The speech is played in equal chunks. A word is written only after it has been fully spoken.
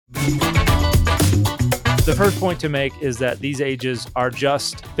The first point to make is that these ages are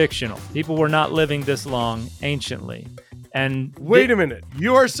just fictional. People were not living this long anciently. And wait a minute.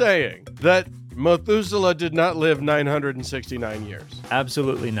 You are saying that Methuselah did not live 969 years?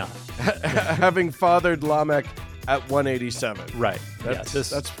 Absolutely not. Having fathered Lamech at 187. Right.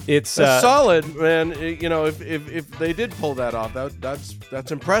 That's solid, man. You know, if they did pull that off,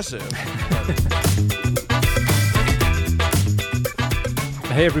 that's impressive.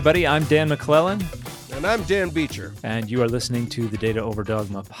 Hey everybody, I'm Dan McClellan. And I'm Dan Beecher. And you are listening to the Data Over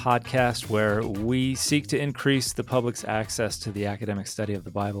Dogma podcast, where we seek to increase the public's access to the academic study of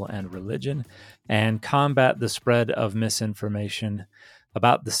the Bible and religion and combat the spread of misinformation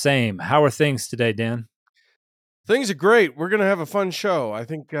about the same. How are things today, Dan? Things are great. We're going to have a fun show. I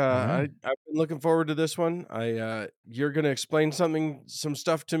think I've been looking forward to this one. You're going to explain some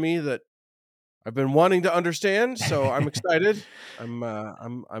stuff to me that I've been wanting to understand, so I'm excited.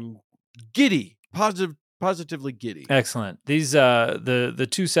 I'm giddy. Positively giddy. Excellent. These the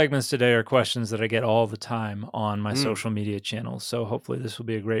two segments today are questions that I get all the time on my social media channels. So hopefully this will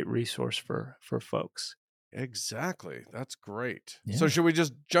be a great resource for folks. Exactly. That's great. Yeah. So should we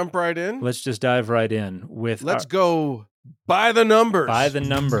just jump right in? Let's just dive right in with. Let's go by the numbers. By the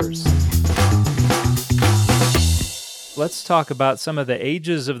numbers. Let's talk about some of the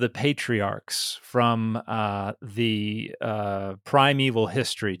ages of the patriarchs from the primeval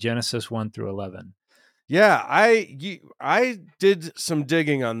history, Genesis 1 through 11. Yeah, I did some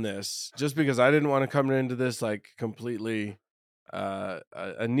digging on this just because I didn't want to come into this like completely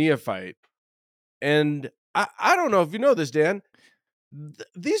a neophyte. And I don't know if you know this, Dan.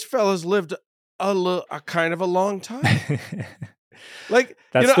 These fellas lived a kind of a long time. Like,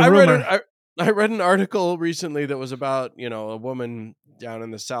 that's you know, the rumor. I read an article recently that was about, you know, a woman down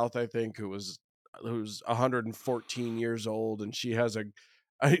in the South, I think, who's 114 years old, and she has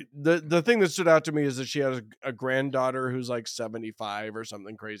the thing that stood out to me is that she has a granddaughter who's like 75 or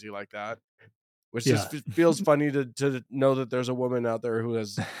something crazy like that, which just feels funny to know that there's a woman out there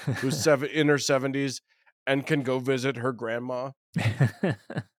who's in her 70s and can go visit her grandma.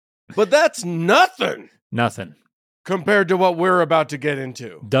 But that's nothing. Nothing. Compared to what we're about to get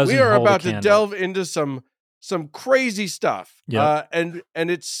into. We are about to delve into some crazy stuff. Yep. And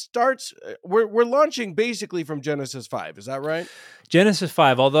it starts, we're launching basically from Genesis 5. Is that right? Genesis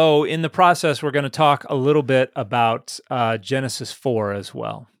 5, although in the process, we're going to talk a little bit about Genesis 4 as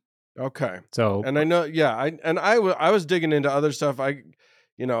well. Okay. So, and I know, I was digging into other stuff.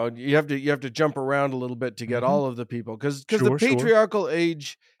 You have to jump around a little bit to get all of the people because the patriarchal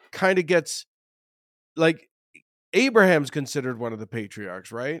age kind of gets like, Abraham's considered one of the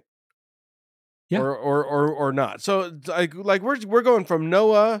patriarchs, right? Yeah. Or not. So like we're going from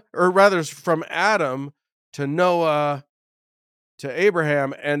Noah, or rather from Adam to Noah to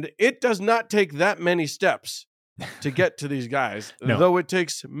Abraham, and it does not take that many steps to get to these guys, No. though it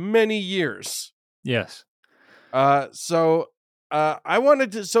takes many years. Yes. So I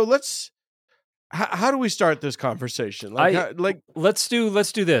wanted to. So let's. How do we start this conversation? Let's do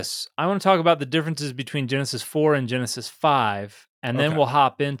this. I want to talk about the differences between Genesis 4 and Genesis 5, and then we'll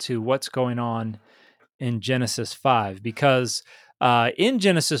hop into what's going on in Genesis 5. Because in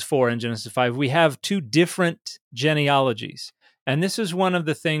Genesis 4 and Genesis 5, we have two different genealogies. And this is one of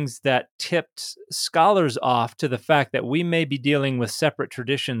the things that tipped scholars off to the fact that we may be dealing with separate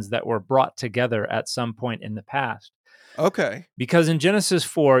traditions that were brought together at some point in the past. Okay. Because in Genesis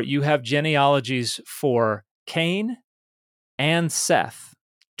 4, you have genealogies for Cain and Seth,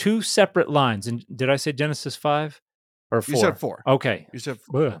 two separate lines. And did I say Genesis 5 or 4? You said 4. Okay. You said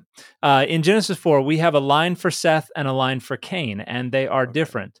 4. In Genesis 4, we have a line for Seth and a line for Cain, and they are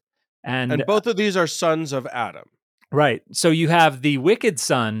different. And both of these are sons of Adam. Right. So you have the wicked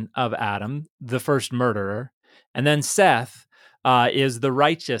son of Adam, the first murderer, and then Seth is the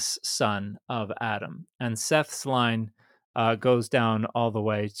righteous son of Adam. And Seth's line goes down all the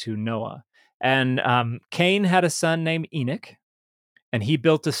way to Noah. And Cain had a son named Enoch, and he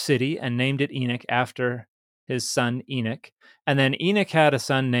built a city and named it Enoch after his son Enoch. And then Enoch had a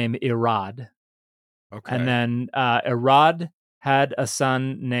son named Irad. Okay. And then Irad had a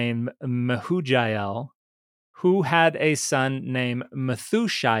son named Mehujael, who had a son named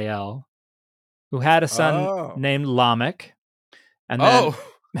Methushael, who had a son named Lamech. And then,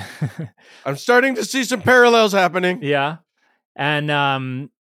 I'm starting to see some parallels happening. Yeah. And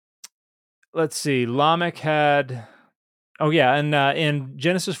let's see, Lamech had, in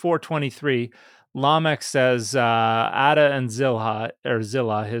Genesis 4:23, Lamech says, Ada and Zillah,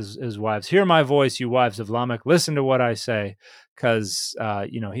 his wives, hear my voice, you wives of Lamech, listen to what I say, because,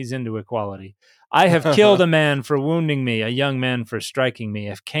 he's into equality. I have killed a man for wounding me, a young man for striking me.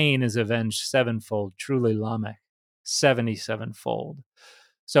 If Cain is avenged sevenfold, truly Lamech 77-fold.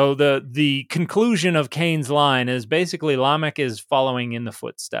 So the conclusion of Cain's line is basically Lamech is following in the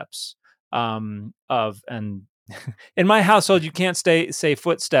footsteps of, and in my household you can't say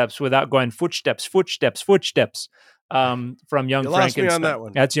footsteps without going footsteps from Young You Frankenstein. lost me on that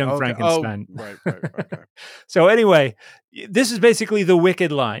one. That's Young Okay. Frankenstein. Oh, right. Okay. So anyway, this is basically the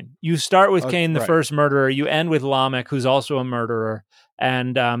wicked line. You start with Cain, the right. first murderer. You end with Lamech, who's also a murderer.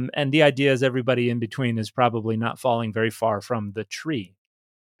 And the idea is everybody in between is probably not falling very far from the tree.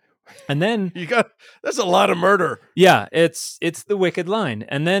 And then that's a lot of murder. Yeah, it's the wicked line.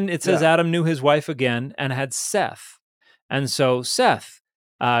 And then it says Adam knew his wife again and had Seth. And so Seth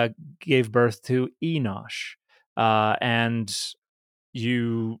gave birth to Enosh. And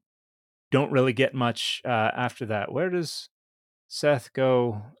you don't really get much after that. Where does Seth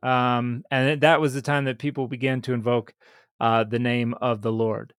go? And that was the time that people began to invoke the name of the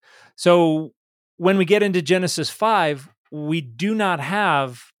Lord. So when we get into Genesis 5, we do not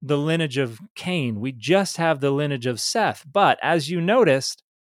have the lineage of Cain. We just have the lineage of Seth. But as you noticed,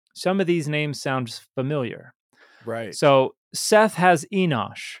 some of these names sound familiar. Right. So Seth has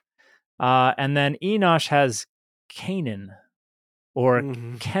Enosh. And then Enosh has Canaan. Or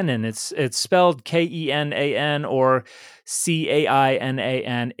Kenan. It's spelled Kenan or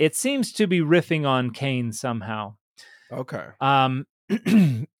Cainan. It seems to be riffing on Cain somehow. Okay. And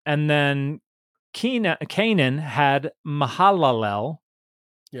then Canaan had Mahalalel.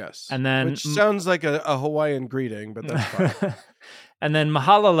 Yes. And then which sounds like a Hawaiian greeting, but that's fine. And then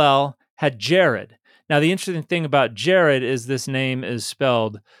Mahalalel had Jared. Now the interesting thing about Jared is this name is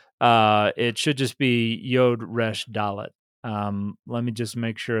spelled. It should just be Yod Resh Dalet. Let me just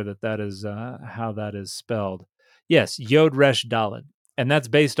make sure that is how that is spelled. Yes, Yod Resh Dalet, and that's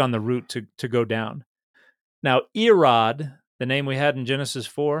based on the root to go down. Now, Irad, the name we had in Genesis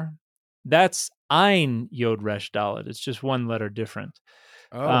 4, that's Ein Yod Resh Dalet. It's just one letter different.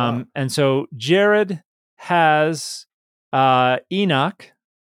 Oh, wow. And so Jared has Enoch,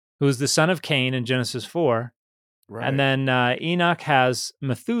 who is the son of Cain in Genesis 4, right. And then Enoch has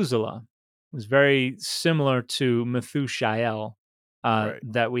Methuselah. It was very similar to Methushael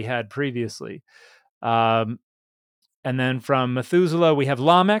that we had previously. And then from Methuselah, we have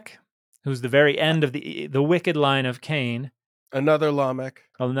Lamech, who's the very end of the wicked line of Cain. Another Lamech.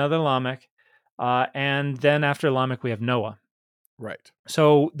 And then after Lamech, we have Noah. Right.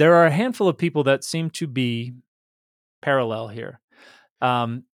 So there are a handful of people that seem to be parallel here.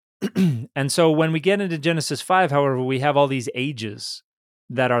 And so when we get into Genesis 5, however, we have all these ages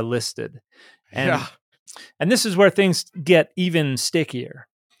that are listed. And this is where things get even stickier.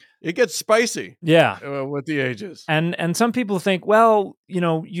 It gets spicy. Yeah. With the ages. And some people think, well,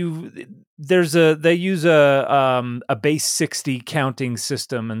 they use a base 60 counting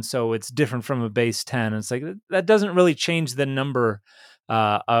system, and so it's different from a base 10. And it's like that doesn't really change the number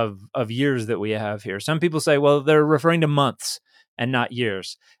of years that we have here. Some people say, well, they're referring to months and not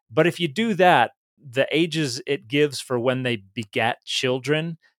years. But if you do that, the ages it gives for when they begat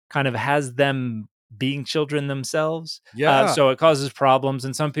children kind of has them being children themselves. So it causes problems.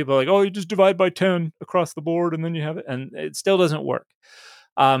 And some people are like, oh, you just divide by 10 across the board and then you have it. And it still doesn't work.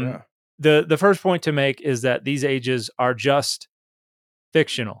 The first point to make is that these ages are just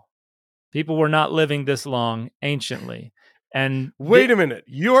fictional. People were not living this long anciently. And wait a minute.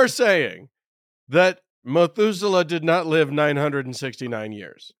 You are saying that Methuselah did not live 969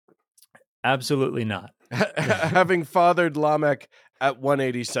 years? Absolutely not. Having fathered Lamech at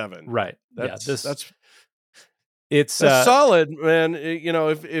 187. Right. That's it's solid, man.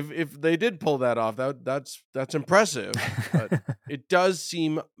 If they did pull that off, that's impressive. But it does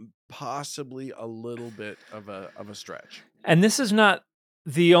seem possibly a little bit of a stretch. And this is not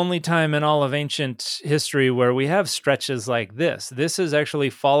the only time in all of ancient history where we have stretches like this. This is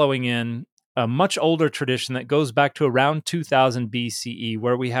actually following in a much older tradition that goes back to around 2000 BCE,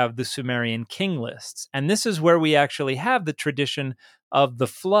 where we have the Sumerian king lists. And this is where we actually have the tradition of the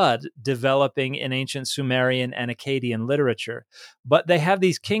flood developing in ancient Sumerian and Akkadian literature. But they have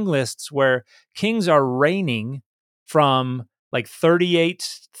these king lists where kings are reigning from like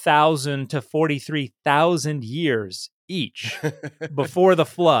 38,000 to 43,000 years each before the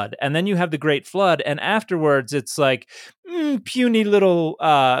flood. And then you have the Great Flood. And afterwards, it's like puny little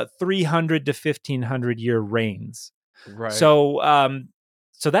 300 to 1,500 year reigns. Right. So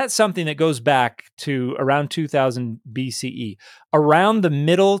that's something that goes back to around 2000 BCE. Around the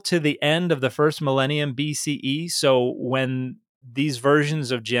middle to the end of the first millennium BCE, so when these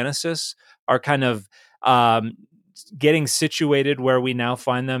versions of Genesis are kind of getting situated where we now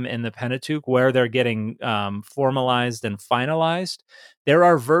find them in the Pentateuch, where they're getting formalized and finalized, there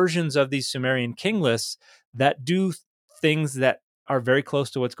are versions of these Sumerian king lists that do things that are very close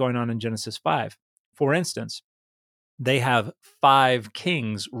to what's going on in Genesis 5. For instance, they have 5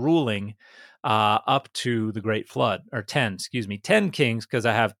 kings ruling up to the Great Flood, or 10 kings, because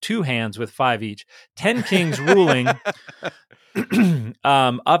I have 2 hands with 5 each. 10 kings ruling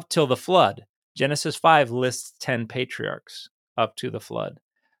up till the flood. Genesis 5 lists 10 patriarchs up to the flood.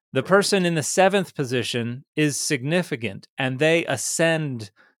 The person in the 7th position is significant, and they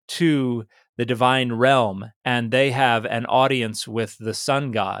ascend to the divine realm, and they have an audience with the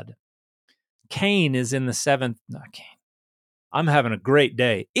sun god. Cain is in the 7th. Not Cain. I'm having a great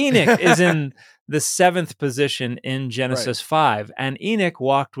day. Enoch is in the 7th position in Genesis 5, and Enoch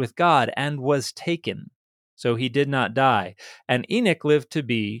walked with God and was taken. So he did not die. And Enoch lived to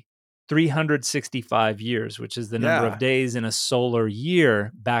be 365 years, which is the number of days in a solar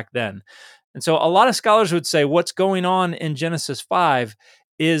year back then. And so a lot of scholars would say what's going on in Genesis 5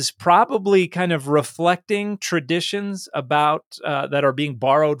 is probably kind of reflecting traditions about that are being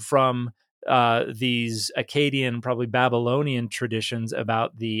borrowed from these Akkadian, probably Babylonian traditions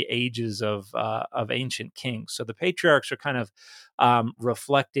about the ages of ancient kings. So the patriarchs are kind of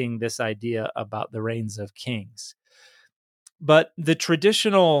reflecting this idea about the reigns of kings. But the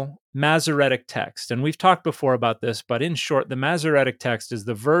traditional Masoretic text, and we've talked before about this, but in short, the Masoretic text is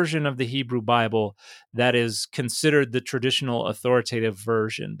the version of the Hebrew Bible that is considered the traditional authoritative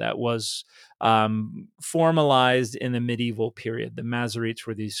version that was formalized in the medieval period. The Masoretes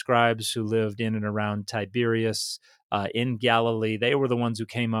were these scribes who lived in and around Tiberias in Galilee. They were the ones who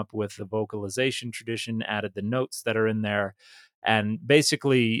came up with the vocalization tradition, added the notes that are in there, and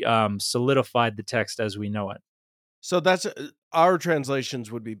basically solidified the text as we know it. So that's our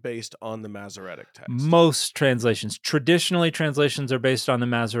translations would be based on the Masoretic text. Most translations. Traditionally, translations are based on the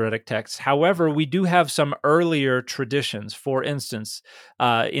Masoretic text. However, we do have some earlier traditions. For instance,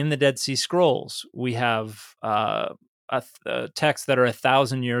 in the Dead Sea Scrolls, we have texts that are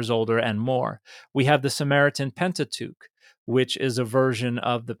 1,000 years older and more. We have the Samaritan Pentateuch, which is a version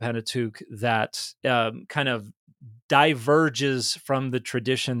of the Pentateuch that kind of diverges from the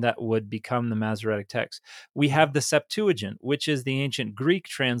tradition that would become the Masoretic text. We have the Septuagint, which is the ancient Greek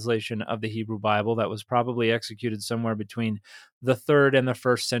translation of the Hebrew Bible that was probably executed somewhere between the 3rd and the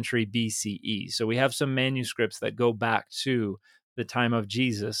 1st century BCE. So we have some manuscripts that go back to the time of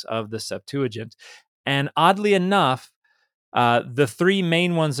Jesus of the Septuagint. And oddly enough, the 3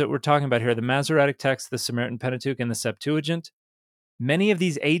 main ones that we're talking about here, the Masoretic text, the Samaritan Pentateuch, and the Septuagint, many of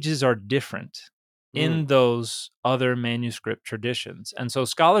these ages are different in those other manuscript traditions. And so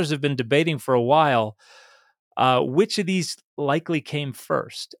scholars have been debating for a while which of these likely came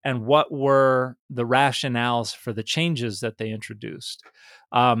first and what were the rationales for the changes that they introduced.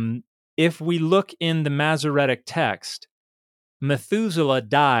 If we look in the Masoretic text, Methuselah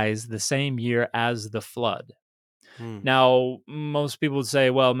dies the same year as the flood. Now, most people would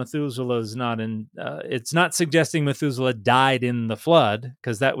say, well, Methuselah is not it's not suggesting Methuselah died in the flood,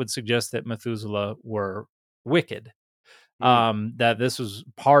 because that would suggest that Methuselah were wicked, that this was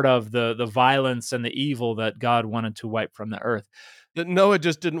part of the violence and the evil that God wanted to wipe from the earth. That Noah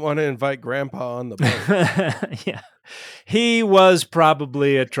just didn't want to invite Grandpa on the boat. Yeah. He was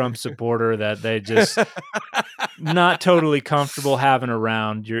probably a Trump supporter that they just not totally comfortable having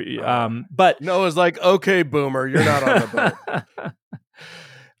around. But Noah's like, okay, boomer, you're not on the boat.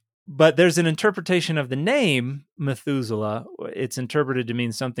 But there's an interpretation of the name Methuselah. It's interpreted to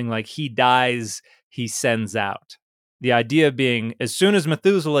mean something like he dies, he sends out. The idea being, as soon as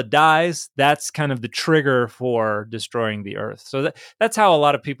Methuselah dies, that's kind of the trigger for destroying the earth. So that's how a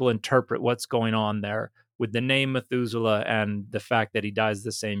lot of people interpret what's going on there with the name Methuselah and the fact that he dies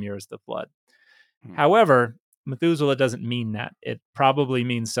the same year as the flood. However, Methuselah doesn't mean that. It probably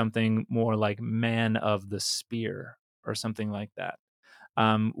means something more like man of the spear or something like that,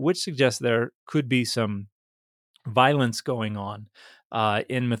 which suggests there could be some violence going on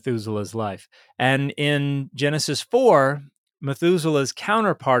in Methuselah's life. And in Genesis 4, Methuselah's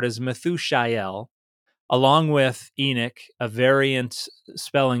counterpart is Methushael, along with Enoch, a variant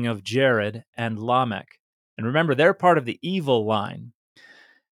spelling of Jared, and Lamech. And remember, they're part of the evil line.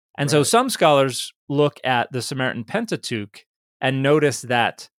 And so some scholars look at the Samaritan Pentateuch and notice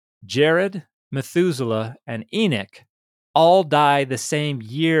that Jared, Methuselah, and Enoch all die the same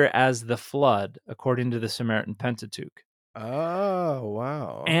year as the flood, according to the Samaritan Pentateuch. Oh,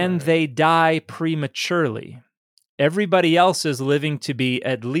 wow. And they die prematurely. Everybody else is living to be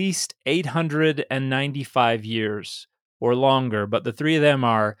at least 895 years or longer, but the 3 of them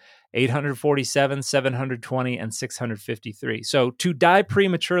are 847, 720, and 653. So to die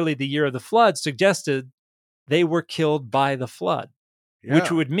prematurely the year of the flood suggested they were killed by the flood,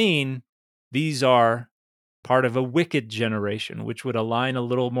 which would mean these are part of a wicked generation, which would align a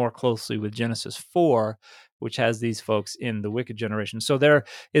little more closely with Genesis 4, which has these folks in the wicked generation. So there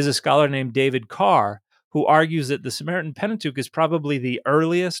is a scholar named David Carr who argues that the Samaritan Pentateuch is probably the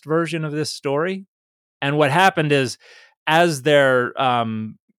earliest version of this story. And what happened is, as they're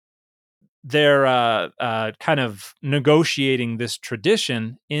kind of negotiating this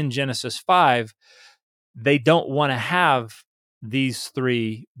tradition in Genesis 5, they don't want to have these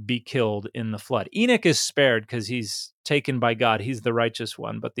three be killed in the flood. Enoch is spared because he's taken by God. He's the righteous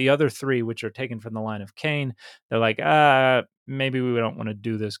one. But the other three, which are taken from the line of Cain, they're like, maybe we don't want to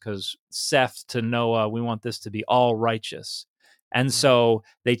do this because Seth to Noah, we want this to be all righteous. And so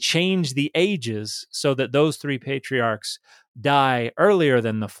they change the ages so that those three patriarchs die earlier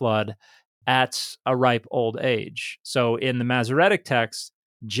than the flood at a ripe old age. So in the Masoretic text,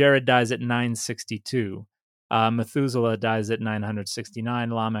 Jared dies at 962. Methuselah dies at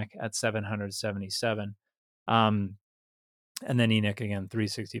 969, Lamech at 777, and then Enoch again,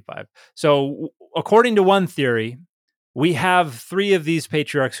 365. So according to one theory, we have three of these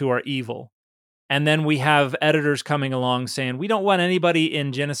patriarchs who are evil, and then we have editors coming along saying, we don't want anybody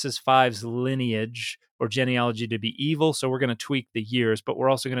in Genesis 5's lineage or genealogy to be evil, so we're going to tweak the years, but we're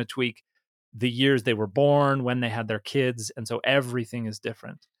also going to tweak the years they were born, when they had their kids, and so everything is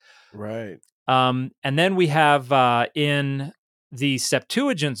different. Right. And then we have in the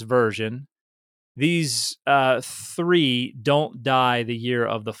Septuagint's version, these three don't die the year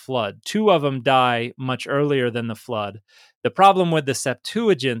of the flood. Two of them die much earlier than the flood. The problem with the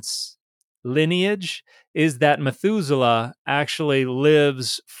Septuagint's lineage is that Methuselah actually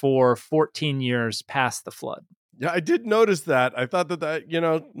lives for 14 years past the flood. Yeah, I did notice that. I thought that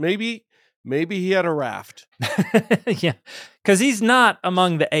maybe he had a raft. Yeah, because he's not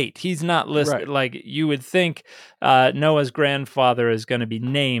among the eight. He's not listed. Right. Like you would think Noah's grandfather is going to be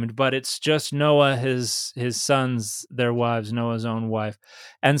named, but it's just Noah, his sons, their wives, Noah's own wife.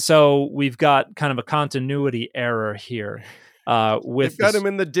 And so we've got kind of a continuity error here. They've got him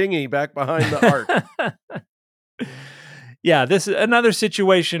in the dinghy back behind the ark. Yeah, this is another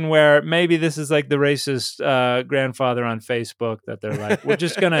situation where maybe this is like the racist grandfather on Facebook that they're like, we're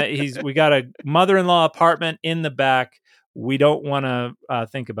just gonna. We got a mother-in-law apartment in the back. We don't want to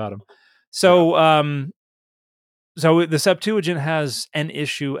think about him. So, so the Septuagint has an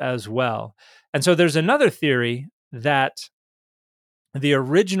issue as well, and so there's another theory that the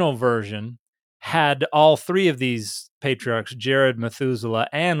original version had all three of these patriarchs, Jared, Methuselah,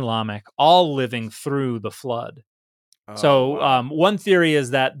 and Lamech, all living through the flood. One theory is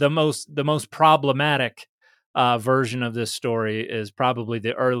that the most problematic version of this story is probably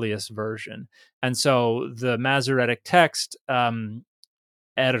the earliest version. And so the Masoretic text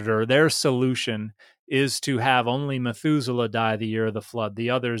editor, their solution is to have only Methuselah die the year of the flood.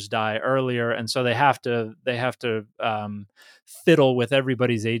 The others die earlier. And so they have to fiddle with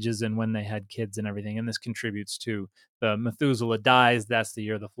everybody's ages and when they had kids and everything. And this contributes to the Methuselah dies. That's the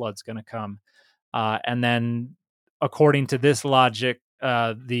year the flood's going to come. And then according to this logic,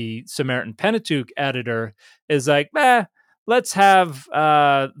 the Samaritan Pentateuch editor is like, let's have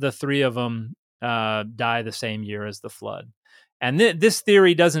the three of them die the same year as the flood. And this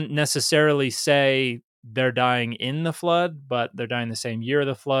theory doesn't necessarily say they're dying in the flood, but they're dying the same year of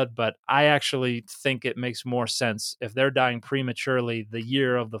the flood. But I actually think it makes more sense if they're dying prematurely the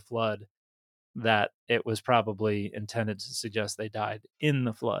year of the flood, that it was probably intended to suggest they died in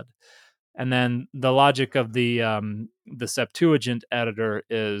the flood. And then the logic of the Septuagint editor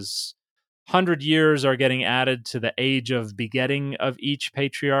is 100 years are getting added to the age of begetting of each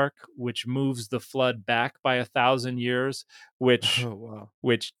patriarch, which moves the flood back by 1,000 years, which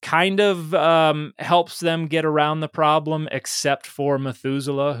kind of helps them get around the problem, except for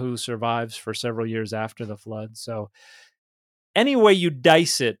Methuselah, who survives for several years after the flood. So any way you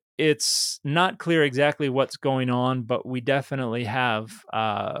dice it, it's not clear exactly what's going on, but we definitely have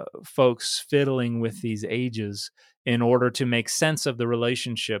folks fiddling with these ages in order to make sense of the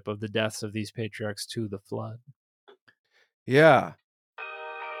relationship of the deaths of these patriarchs to the flood. Yeah.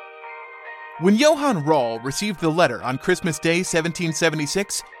 When Johann Rall received the letter on Christmas Day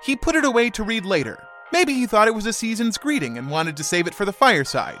 1776, he put it away to read later. Maybe he thought it was a season's greeting and wanted to save it for the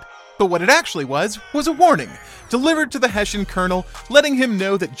fireside. But what it actually was a warning, delivered to the Hessian colonel, letting him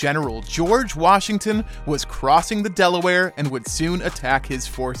know that General George Washington was crossing the Delaware and would soon attack his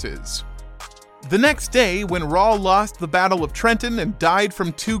forces. The next day, when Rall lost the Battle of Trenton and died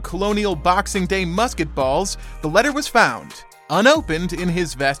from 2 Colonial Boxing Day musket balls, the letter was found, unopened in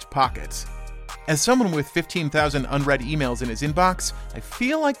his vest pocket. As someone with 15,000 unread emails in his inbox, I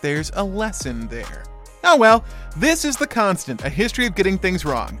feel like there's a lesson there. Oh well, this is The Constant, a history of getting things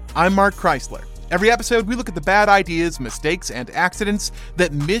wrong. I'm Mark Chrysler. Every episode, we look at the bad ideas, mistakes, and accidents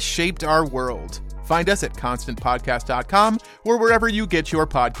that misshaped our world. Find us at constantpodcast.com or wherever you get your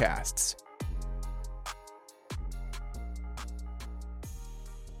podcasts.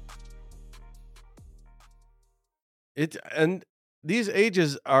 And these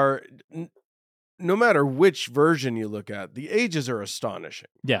ages are, no matter which version you look at, the ages are astonishing.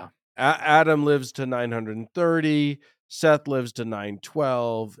 Yeah. Adam lives to 930, Seth lives to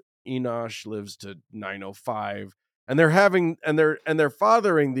 912, Enosh lives to 905, and they're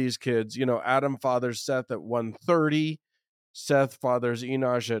fathering these kids. You know, Adam fathers Seth at 130, Seth fathers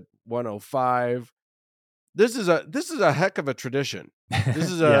Enosh at 105. This is a heck of a tradition.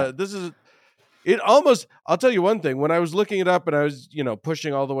 This is it almost, I'll tell you one thing, when I was looking it up and I was,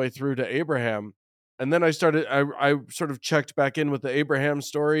 pushing all the way through to Abraham, and then I sort of checked back in with the Abraham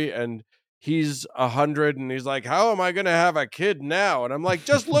story, and he's 100, and he's like, how am I going to have a kid now? And I'm like,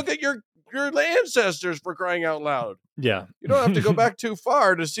 just look at your ancestors, for crying out loud. Yeah. You don't have to go back too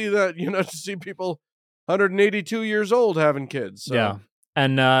far to see that, to see people 182 years old having kids. So. Yeah.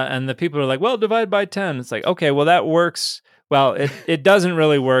 And the people are like, well, divide by 10. It's like, okay, well, that works. Well, it doesn't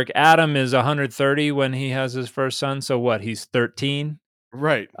really work. Adam is 130 when he has his first son. So what? He's 13.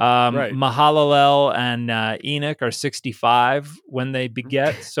 Right. Right. Mahalalel and Enoch are 65 when they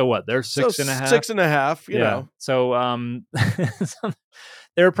beget. So what? They're six and a half. 6.5, you know. So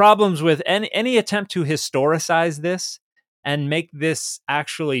there are problems with any attempt to historicize this and make this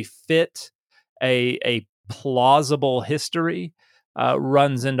actually fit a plausible history.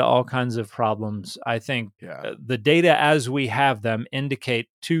 Runs into all kinds of problems. I think the data as we have them indicate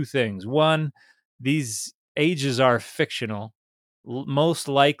two things. One, these ages are fictional, most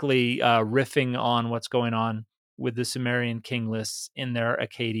likely riffing on what's going on with the Sumerian king lists in their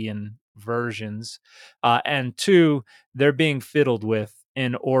Akkadian versions. And two, they're being fiddled with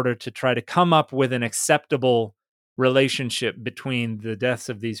in order to try to come up with an acceptable relationship between the deaths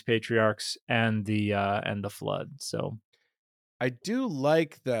of these patriarchs and the flood. So I do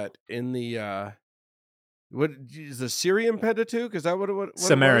like that in the what is the Syrian Pentateuch? Is that what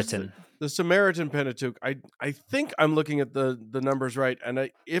Samaritan? The Samaritan Pentateuch. I think I'm looking at the numbers right, and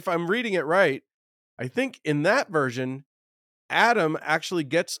if I'm reading it right, I think in that version, Adam actually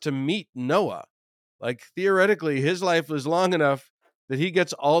gets to meet Noah. Like theoretically, his life is long enough that he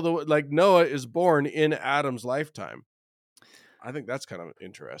gets Noah is born in Adam's lifetime. I think that's kind of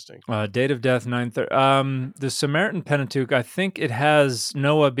interesting. Date of death 930. The Samaritan Pentateuch, I think it has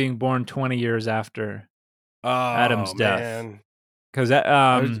Noah being born 20 years after Adam's death. Because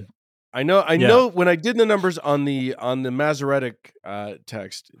I know when I did the numbers on the Masoretic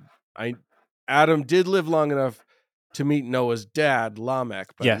text, Adam did live long enough to meet Noah's dad, Lamech,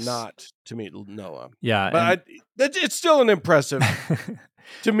 but not to meet Noah. Yeah, but it's still an impressive.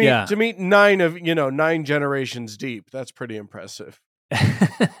 To meet 9 generations deep, that's pretty impressive.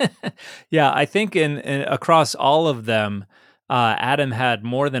 Yeah, I think in across all of them, Adam had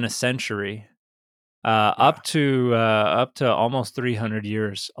more than a century, up to almost 300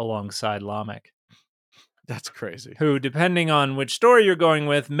 years alongside Lamech. That's crazy. Who, depending on which story you're going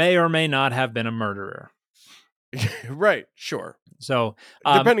with, may or may not have been a murderer. Right, sure. So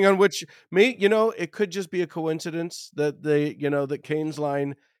depending on which, it could just be a coincidence that that Cain's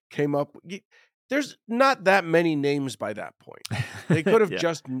line came up. There's not that many names by that point. They could have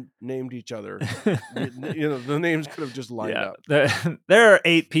just named each other. The names could have just lined up. There are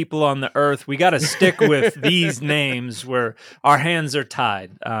 8 people on the earth. We got to stick with these names where our hands are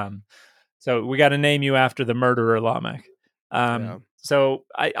tied. So we got to name you after the murderer Lamech. So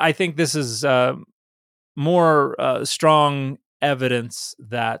I think this is more strong evidence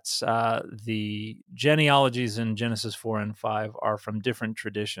that the genealogies in Genesis 4 and 5 are from different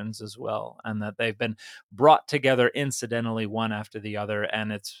traditions as well, and that they've been brought together incidentally one after the other,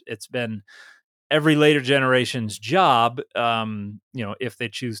 and it's been every later generation's job, if they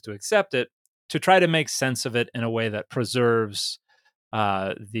choose to accept it, to try to make sense of it in a way that preserves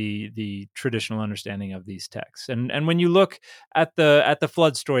the traditional understanding of these texts. And when you look at the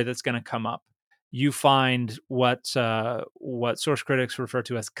flood story that's going to come up, you find what source critics refer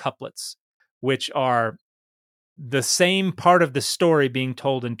to as couplets, which are the same part of the story being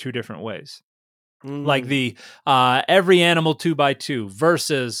told in 2 different ways. Like the every animal 2 by 2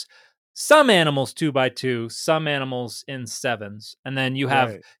 versus some animals 2 by 2, some animals in 7s, and then you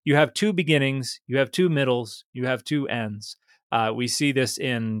have 2 beginnings, you have 2 middles, you have 2 ends. We see this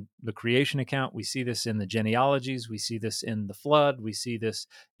in the creation account. We see this in the genealogies. We see this in the flood. We see this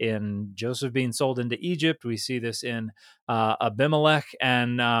in Joseph being sold into Egypt. We see this in Abimelech.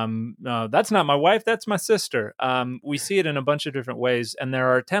 And that's not my wife. That's my sister. We see it in a bunch of different ways. And there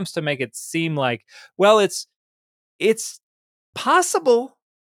are attempts to make it seem like, well, it's possible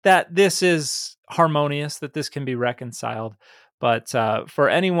that this is harmonious, that this can be reconciled. But for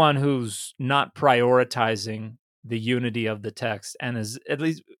anyone who's not prioritizing the unity of the text and is at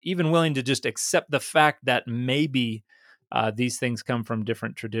least even willing to just accept the fact that maybe these things come from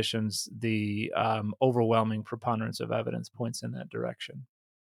different traditions, the overwhelming preponderance of evidence points in that direction.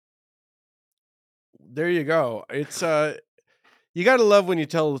 There you go. It's you got to love when you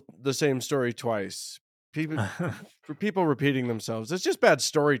tell the same story twice. For people repeating themselves, it's just bad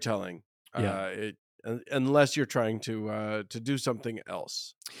storytelling. Yeah. Unless you're trying to do something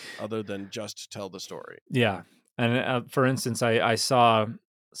else other than just tell the story. Yeah. And for instance, I saw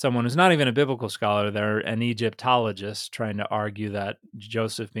someone who's not even a biblical scholar, they're an Egyptologist, trying to argue that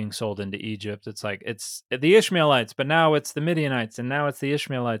Joseph being sold into Egypt, it's like it's the Ishmaelites, but now it's the Midianites, and now it's the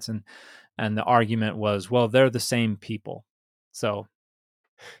Ishmaelites. And the argument was, well, they're the same people. So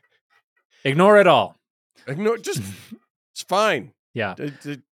ignore it all. Just it's fine. Yeah.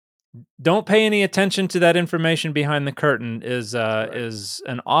 Don't pay any attention to that information behind the curtain is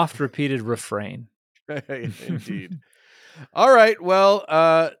an oft repeated refrain. Indeed. All right.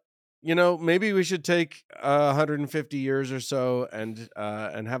 Well, maybe we should take 150 years or so and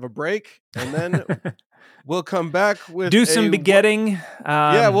have a break, and then we'll come back with do some begetting.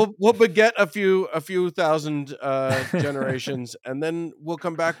 We'll beget a few thousand generations, and then we'll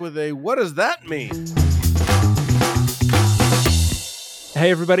come back with a what does that mean? Hey,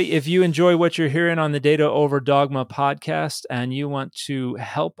 everybody, if you enjoy what you're hearing on the Data Over Dogma podcast and you want to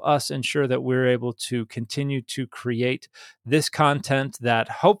help us ensure that we're able to continue to create this content that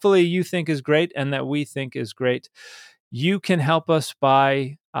hopefully you think is great and that we think is great, you can help us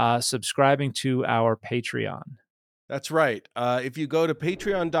by subscribing to our Patreon. That's right. If you go to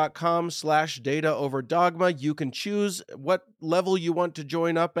patreon.com/dataoverdogma, you can choose what level you want to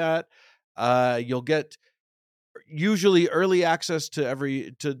join up at. You'll get usually early access to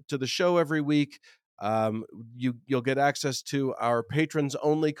the show every week. You'll get access to our patrons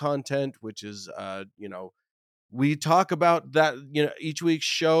only content, which is we talk about that each week's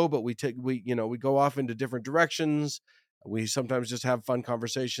show, but we go off into different directions. We sometimes just have fun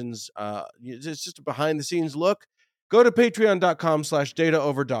conversations. It's just a behind the scenes look. Go to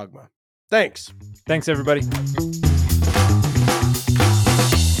patreon.com/dataoverdogma. Thanks everybody.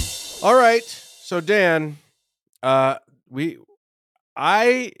 All right, so Dan, we've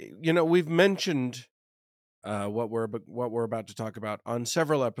mentioned what we're about to talk about on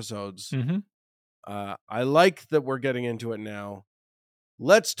several episodes. Mm-hmm. I like that we're getting into it now.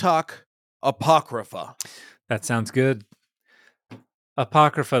 Let's talk Apocrypha. That sounds good.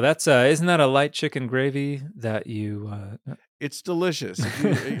 Apocrypha. That's isn't that a light chicken gravy that you? It's delicious.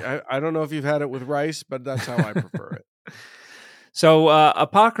 I don't know if you've had it with rice, but that's how I prefer it. So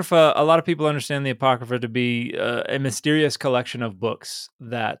Apocrypha, a lot of people understand the Apocrypha to be a mysterious collection of books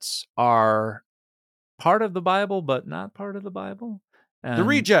that are part of the Bible, but not part of the Bible. The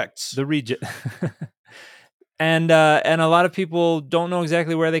rejects. And a lot of people don't know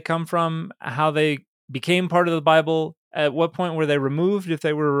exactly where they come from, how they became part of the Bible, at what point were they removed, if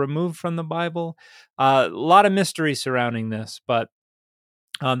they were removed from the Bible. A lot of mystery surrounding this, but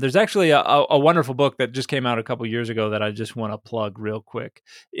there's actually a wonderful book that just came out a couple years ago that I just want to plug real quick.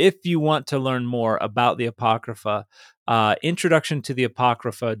 If you want to learn more about the Apocrypha, Introduction to the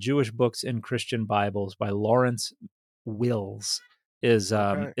Apocrypha, Jewish Books in Christian Bibles by Lawrence Wills is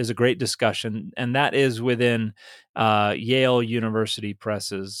a great discussion, and that is within Yale University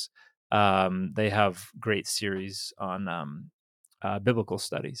Presses. They have great series on biblical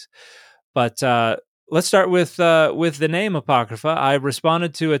studies. But let's start with the name Apocrypha. I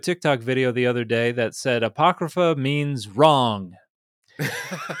responded to a TikTok video the other day that said Apocrypha means wrong.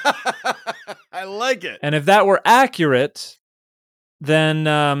 I like it. And if that were accurate, then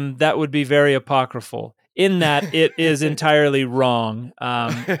that would be very apocryphal, in that it is entirely wrong.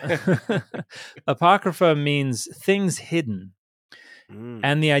 Apocrypha means things hidden.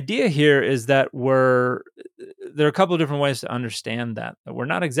 And the idea here is that there are a couple of different ways to understand that. We're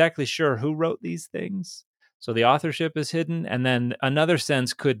not exactly sure who wrote these things, so the authorship is hidden. And then another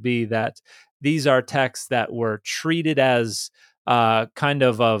sense could be that these are texts that were treated as kind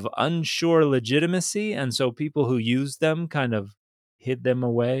of unsure legitimacy, and so people who used them kind of hid them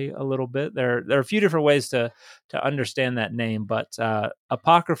away a little bit. There are a few different ways to understand that name, but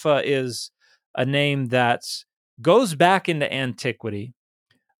Apocrypha is a name that goes back into antiquity,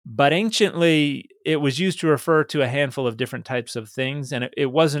 but anciently it was used to refer to a handful of different types of things, and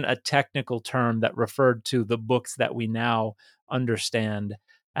it wasn't a technical term that referred to the books that we now understand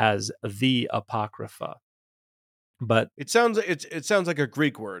as the Apocrypha. But it sounds like a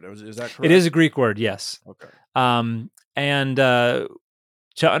Greek word. Is that correct? It is a Greek word, yes. Okay. And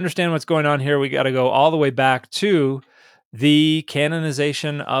to understand what's going on here, we got to go all the way back to the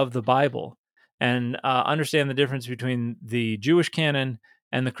canonization of the Bible and understand the difference between the Jewish canon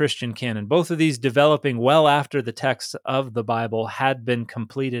and the Christian canon. Both of these developing well after the text of the Bible had been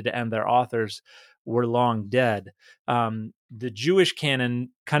completed and their authors were long dead. The Jewish canon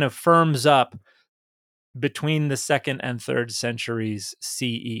kind of firms up between the 2nd and 3rd centuries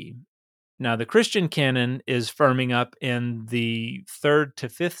CE. Now, the Christian canon is firming up in the 3rd to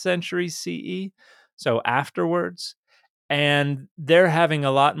 5th centuries CE, so afterwards. And they're having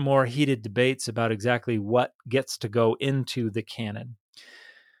a lot more heated debates about exactly what gets to go into the canon.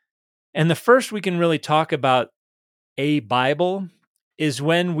 And the first we can really talk about a Bible is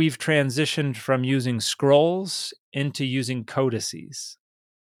when we've transitioned from using scrolls into using codices.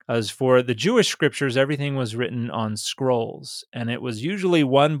 As for the Jewish scriptures, everything was written on scrolls, and it was usually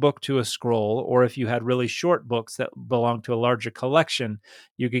one book to a scroll, or if you had really short books that belonged to a larger collection,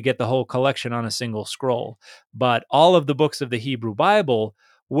 you could get the whole collection on a single scroll. But all of the books of the Hebrew Bible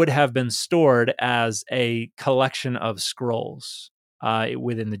would have been stored as a collection of scrolls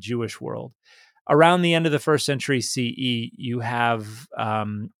within the Jewish world. Around the end of the 1st century CE, you have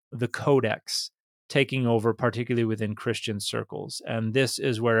the Codex taking over, particularly within Christian circles. And this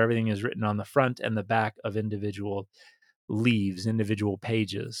is where everything is written on the front and the back of individual leaves, individual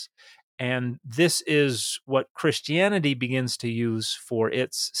pages. And this is what Christianity begins to use for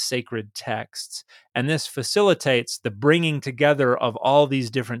its sacred texts. And this facilitates the bringing together of all these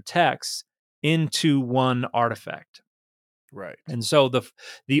different texts into one artifact. Right. And so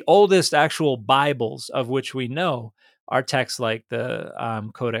the oldest actual Bibles of which we know are texts like the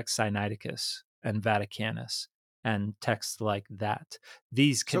Codex Sinaiticus and Vaticanus and texts like that.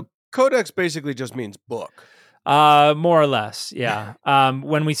 So codex basically just means book. More or less, yeah.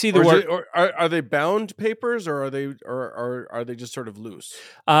 When we see the word, are they bound papers, or are they just sort of loose?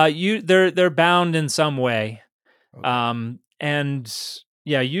 They're bound in some way, Okay. and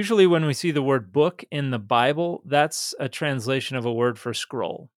yeah, usually when we see the word book in the Bible, that's a translation of a word for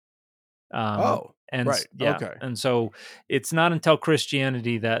scroll. Right. Yeah, okay. And so it's not until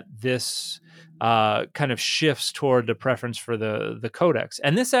Christianity that this kind of shifts toward the preference for the codex.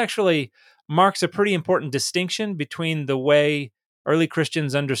 And this actually marks a pretty important distinction between the way early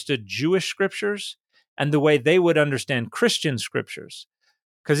Christians understood Jewish scriptures and the way they would understand Christian scriptures,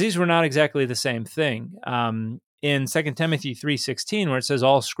 because these were not exactly the same thing. In 2 Timothy 3:16, where it says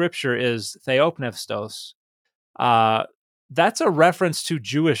all scripture is theopneustos, that's a reference to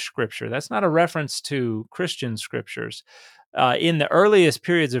Jewish scripture. That's not a reference to Christian scriptures. In the earliest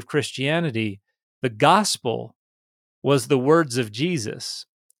periods of Christianity, the gospel was the words of Jesus,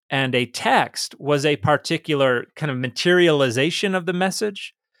 and a text was a particular kind of materialization of the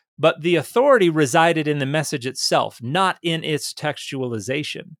message, but the authority resided in the message itself, not in its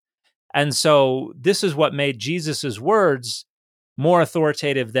textualization. And so this is what made Jesus's words more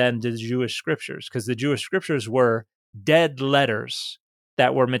authoritative than the Jewish scriptures, because the Jewish scriptures were dead letters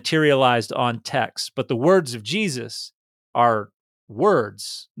that were materialized on text, but the words of Jesus are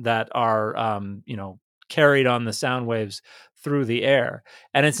words that are, carried on the sound waves through the air.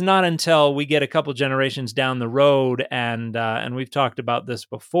 And it's not until we get a couple generations down the road, and we've talked about this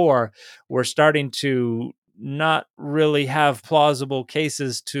before, we're starting to not really have plausible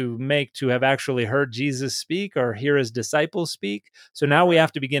cases to make to have actually heard Jesus speak or hear his disciples speak. So now we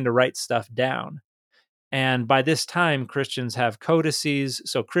have to begin to write stuff down. And by this time, Christians have codices.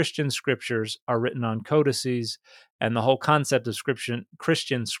 So Christian scriptures are written on codices. And the whole concept of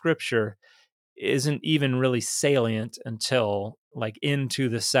Christian scripture isn't even really salient until like into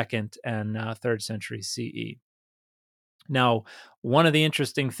the 2nd and 3rd century CE. Now, one of the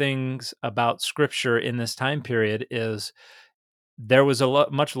interesting things about scripture in this time period is there was a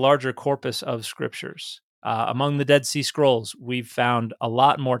much larger corpus of scriptures. Among the Dead Sea Scrolls, we've found a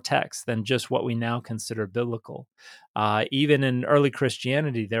lot more text than just what we now consider biblical. Even in early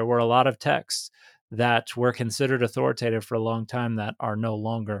Christianity, there were a lot of texts that were considered authoritative for a long time that are no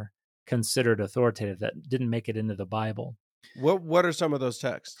longer considered authoritative, that didn't make it into the Bible. What are some of those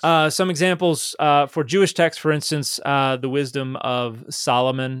texts? Some examples for Jewish texts, for instance, the Wisdom of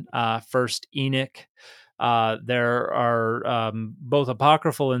Solomon, First Enoch, There are both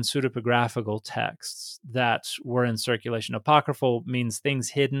apocryphal and pseudepigraphical texts that were in circulation. Apocryphal means things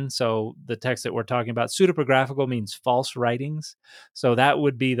hidden, so the text that we're talking about. Pseudepigraphical means false writings, so that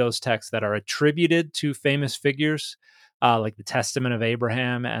would be those texts that are attributed to famous figures, like the Testament of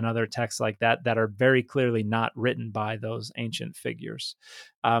Abraham and other texts like that, that are very clearly not written by those ancient figures.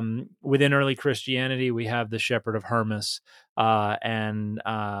 Within early Christianity, we have the Shepherd of Hermas, and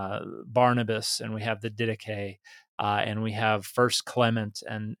Barnabas, and we have the Didache, and we have First Clement,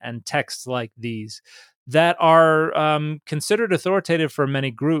 and texts like these that are considered authoritative for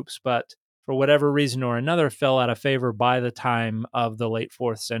many groups, but for whatever reason or another fell out of favor by the time of the late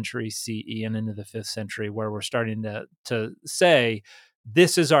 4th century CE and into the 5th century, where we're starting to say,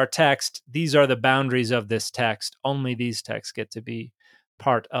 this is our text, these are the boundaries of this text, only these texts get to be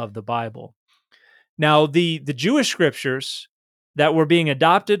part of the Bible. Now, the Jewish scriptures that were being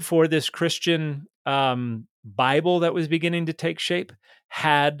adopted for this Christian Bible that was beginning to take shape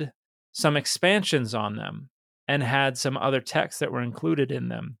had some expansions on them and had some other texts that were included in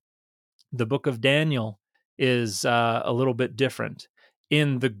them. The book of Daniel is a little bit different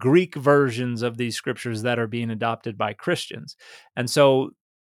in the Greek versions of these scriptures that are being adopted by Christians. And so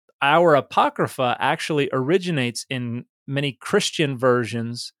our Apocrypha actually originates in many Christian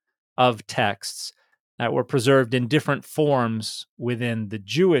versions of texts that were preserved in different forms within the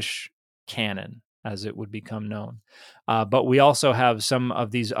Jewish canon, as it would become known. But we also have some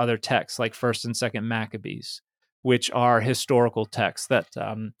of these other texts, like 1st and 2nd Maccabees, which are historical texts that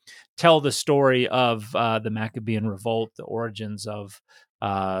tell the story of the Maccabean revolt, the origins of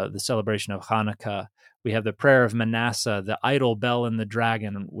the celebration of Hanukkah. We have the prayer of Manasseh, the idol, bell, and the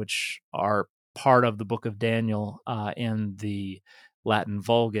dragon, which are part of the book of Daniel in the Latin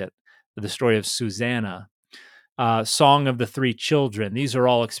Vulgate, the story of Susanna, Song of the Three Children. These are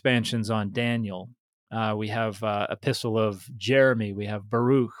all expansions on Daniel. We have Epistle of Jeremy. We have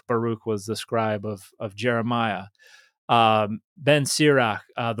Baruch. Baruch was the scribe of Jeremiah. Ben Sirach,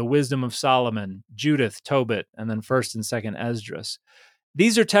 the Wisdom of Solomon, Judith, Tobit, and then 1st and 2nd Esdras.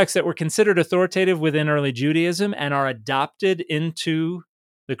 These are texts that were considered authoritative within early Judaism and are adopted into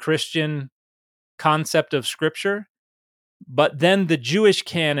the Christian concept of Scripture, but then the Jewish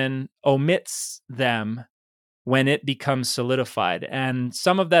canon omits them when it becomes solidified. And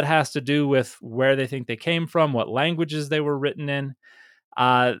some of that has to do with where they think they came from, what languages they were written in.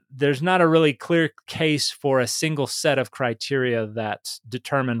 There's not a really clear case for a single set of criteria that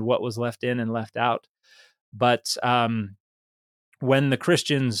determined what was left in and left out. But when the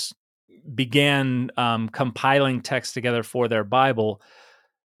Christians began compiling texts together for their Bible,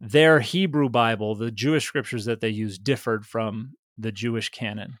 their Hebrew Bible, the Jewish scriptures that they used, differed from the Jewish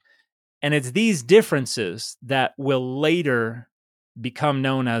canon. And it's these differences that will later become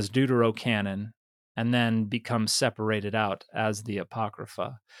known as Deuterocanon and then become separated out as the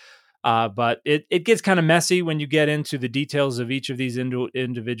Apocrypha. But it gets kind of messy when you get into the details of each of these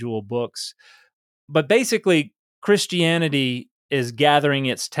individual books. But basically, Christianity is gathering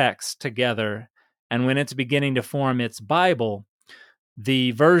its texts together, and when it's beginning to form its Bible,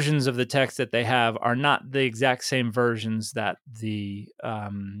 the versions of the text that they have are not the exact same versions that the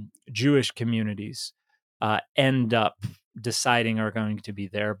Jewish communities end up deciding are going to be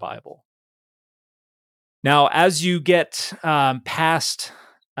their Bible. Now, as you get past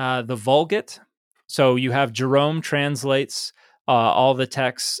the Vulgate, so you have Jerome translates all the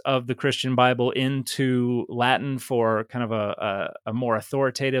texts of the Christian Bible into Latin for kind of a more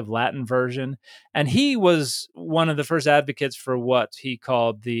authoritative Latin version. And he was one of the first advocates for what he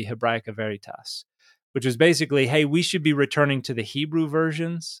called the Hebraica Veritas, which was basically, hey, we should be returning to the Hebrew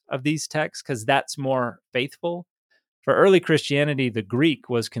versions of these texts because that's more faithful. For early Christianity, the Greek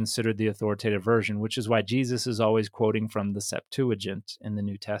was considered the authoritative version, which is why Jesus is always quoting from the Septuagint in the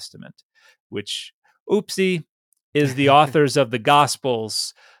New Testament, which, oopsie, is the authors of the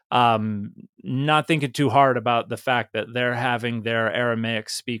Gospels not thinking too hard about the fact that they're having their Aramaic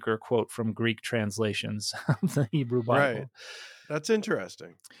speaker quote from Greek translations of the Hebrew Bible. Right. That's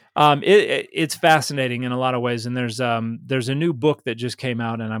interesting. It's fascinating in a lot of ways, and there's a new book that just came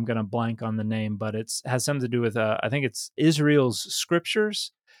out, and I'm going to blank on the name, but it has something to do with I think it's Israel's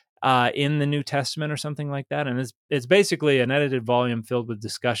scriptures in the New Testament or something like that, and it's basically an edited volume filled with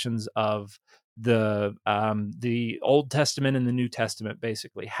discussions of the Old Testament and the New Testament,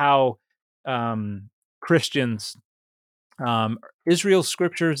 basically how Christians. Israel's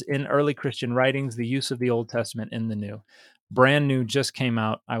scriptures in early Christian writings, the use of the Old Testament in the New. Brand new, just came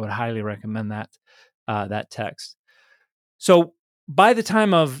out. I would highly recommend that text. So by the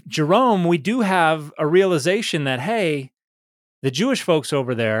time of Jerome, we do have a realization that, hey, the Jewish folks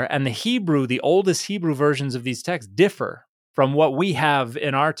over there and the Hebrew, the oldest Hebrew versions of these texts differ from what we have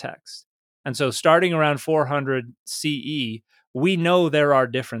in our text. And so starting around 400 CE, we know there are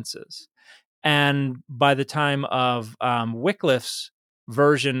differences. And by the time of Wycliffe's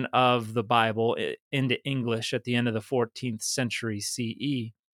version of the Bible into English at the end of the 14th century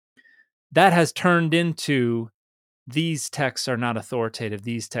CE, that has turned into these texts are not authoritative,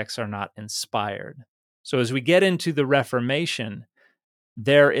 these texts are not inspired. So as we get into the Reformation,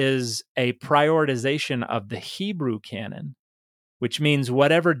 there is a prioritization of the Hebrew canon, which means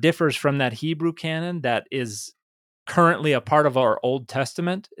whatever differs from that Hebrew canon that is currently a part of our Old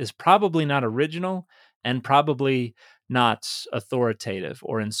Testament is probably not original and probably not authoritative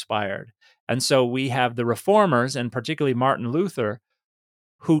or inspired. And so we have the reformers, and particularly Martin Luther,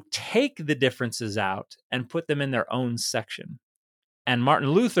 who take the differences out and put them in their own section. And Martin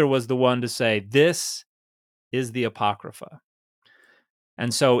Luther was the one to say, this is the Apocrypha.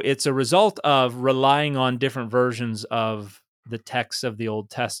 And so it's a result of relying on different versions of the texts of the Old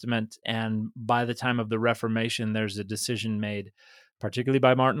Testament. And by the time of the Reformation, there's a decision made, particularly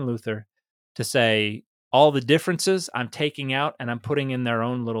by Martin Luther, to say, all the differences I'm taking out and I'm putting in their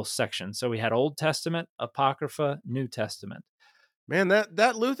own little section. So we had Old Testament, Apocrypha, New Testament. Man,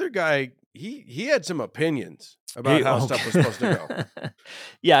 that Luther guy, he had some opinions about how stuff was supposed to go.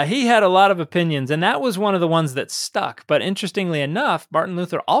 Yeah, he had a lot of opinions, and that was one of the ones that stuck. But interestingly enough, Martin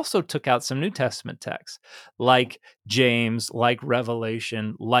Luther also took out some New Testament texts, like James, like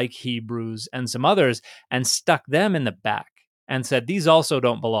Revelation, like Hebrews, and some others, and stuck them in the back and said, these also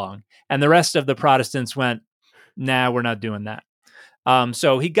don't belong. And the rest of the Protestants went, nah, we're not doing that.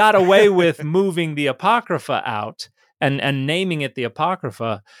 So he got away with moving the Apocrypha out and naming it the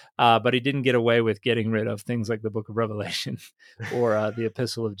Apocrypha, but he didn't get away with getting rid of things like the Book of Revelation or the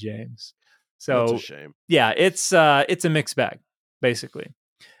Epistle of James. So that's a shame. Yeah, it's a mixed bag, basically.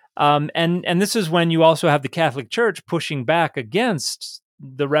 And this is when you also have the Catholic Church pushing back against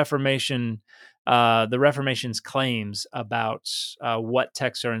the Reformation, the Reformation's claims about what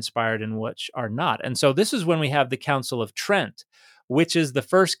texts are inspired and which are not. And so this is when we have the Council of Trent, which is the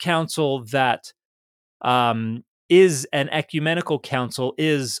first council that is an ecumenical council,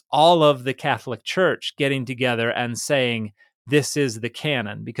 is all of the Catholic Church getting together and saying, this is the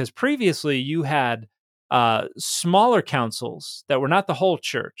canon. Because previously you had smaller councils that were not the whole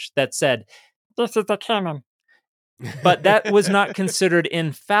church that said, this is the canon. But that was not considered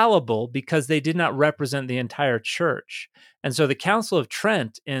infallible because they did not represent the entire church. And so the Council of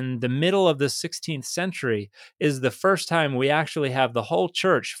Trent in the middle of the 16th century is the first time we actually have the whole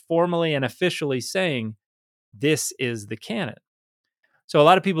church formally and officially saying, this is the canon. So a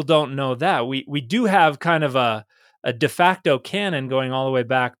lot of people don't know that. We do have kind of a de facto canon going all the way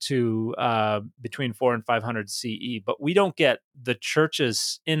back to between 400 and 500 CE, but we don't get the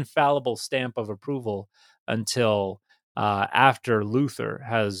church's infallible stamp of approval until after Luther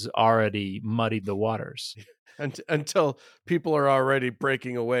has already muddied the waters. Until people are already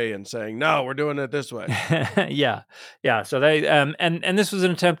breaking away and saying, no, we're doing it this way. Yeah. So they and this was an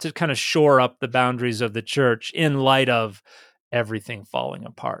attempt to kind of shore up the boundaries of the church in light of everything falling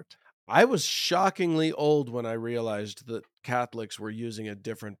apart. I was shockingly old when I realized that Catholics were using a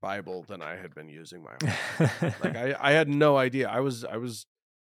different Bible than I had been using my whole life. Like I had no idea. I was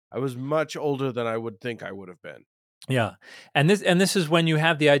much older than I would think I would have been. Yeah. And this is when you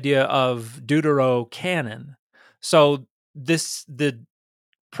have the idea of Deuterocanon. So the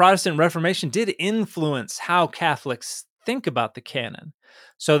Protestant Reformation did influence how Catholics think about the canon.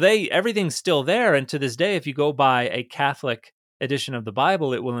 So everything's still there, and to this day, if you go buy a Catholic edition of the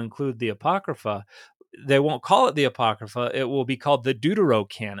Bible, it will include the Apocrypha. They won't call it the Apocrypha; it will be called the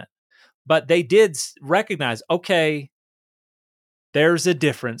Deuterocanon. But they did recognize, okay, there's a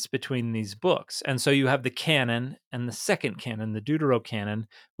difference between these books, and so you have the canon and the second canon, the Deuterocanon,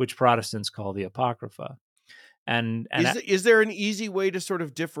 which Protestants call the Apocrypha. And is there an easy way to sort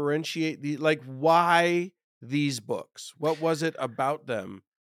of differentiate why these books? What was it about them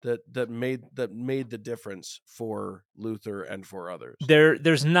that made the difference for Luther and for others?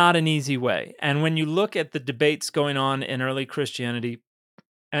 There's not an easy way. And when you look at the debates going on in early Christianity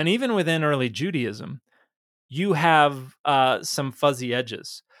and even within early Judaism, you have some fuzzy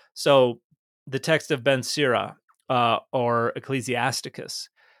edges. So the text of Ben Sira or Ecclesiasticus,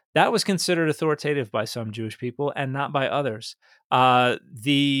 that was considered authoritative by some Jewish people and not by others.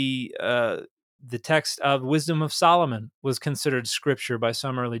 The text of Wisdom of Solomon was considered scripture by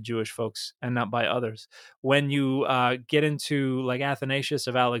some early Jewish folks and not by others. When you get into like Athanasius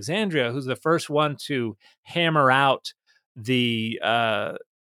of Alexandria, who's the first one to hammer out the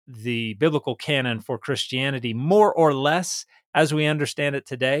biblical canon for Christianity, more or less as we understand it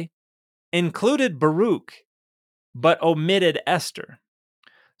today, included Baruch, but omitted Esther.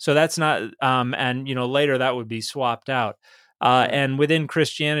 So that's not, and later that would be swapped out. And within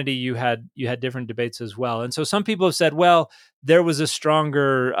Christianity, you had different debates as well. And so some people have said, well, there was a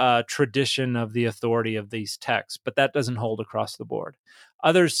stronger tradition of the authority of these texts, but that doesn't hold across the board.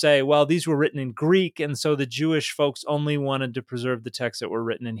 Others say, well, these were written in Greek, and so the Jewish folks only wanted to preserve the texts that were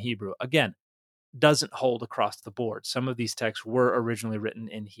written in Hebrew. Again, doesn't hold across the board. Some of these texts were originally written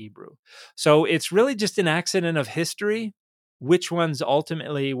in Hebrew. So it's really just an accident of history, which ones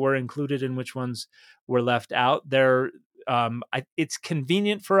ultimately were included and which ones were left out. It's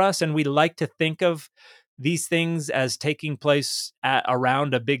convenient for us, and we like to think of these things as taking place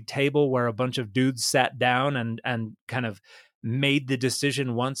around a big table where a bunch of dudes sat down and kind of made the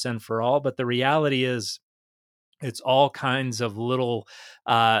decision once and for all. But the reality is, it's all kinds of little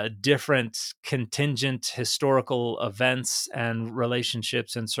different contingent historical events and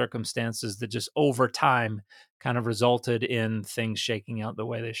relationships and circumstances that just over time kind of resulted in things shaking out the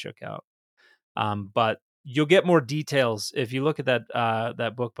way they shook out. But you'll get more details if you look at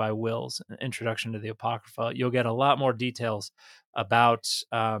that book by Wills, Introduction to the Apocrypha. You'll get a lot more details about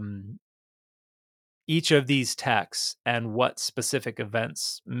each of these texts and what specific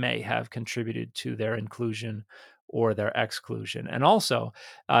events may have contributed to their inclusion or their exclusion. And also,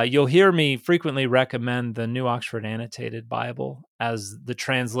 you'll hear me frequently recommend the New Oxford Annotated Bible as the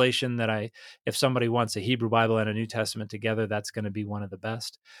translation that if somebody wants a Hebrew Bible and a New Testament together, that's going to be one of the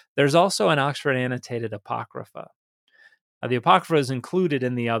best. There's also an Oxford Annotated Apocrypha. The Apocrypha is included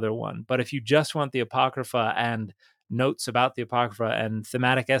in the other one, but if you just want the Apocrypha and notes about the Apocrypha and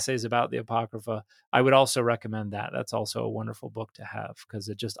thematic essays about the Apocrypha, I would also recommend that. That's also a wonderful book to have because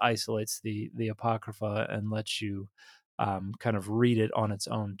it just isolates the Apocrypha and lets you kind of read it on its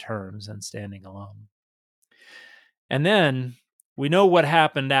own terms and standing alone. And then we know what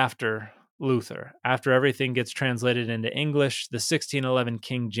happened after Luther. After everything gets translated into English, the 1611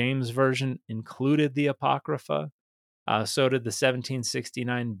 King James Version included the Apocrypha. So did the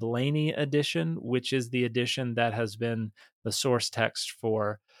 1769 Blayney edition, which is the edition that has been the source text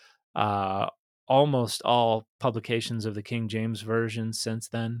for almost all publications of the King James Version since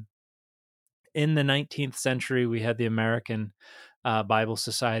then. In the 19th century, we had the American Bible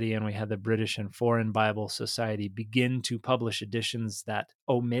Society and we had the British and Foreign Bible Society begin to publish editions that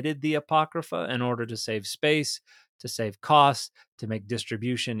omitted the Apocrypha in order to save space, to save costs, to make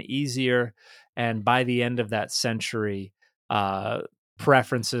distribution easier. And by the end of that century,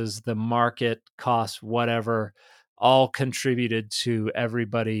 preferences, the market, costs, whatever, all contributed to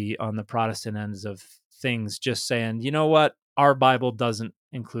everybody on the Protestant ends of things just saying, you know what, our Bible doesn't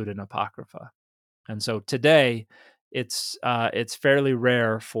include an Apocrypha. And so today, it's fairly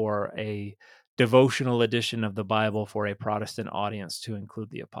rare for a devotional edition of the Bible for a Protestant audience to include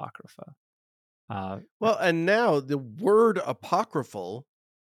the Apocrypha. Well, and now the word apocryphal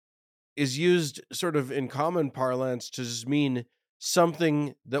is used sort of in common parlance to just mean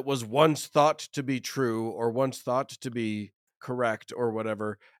something that was once thought to be true or once thought to be correct or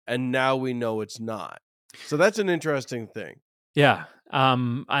whatever, and now we know it's not. So that's an interesting thing. Yeah.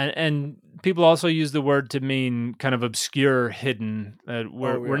 And people also use the word to mean kind of obscure, hidden.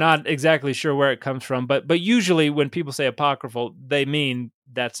 We're not exactly sure where it comes from, but usually when people say apocryphal, they mean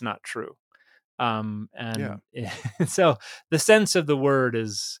that's not true. So the sense of the word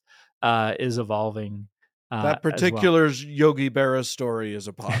is evolving. That particular Yogi Berra story is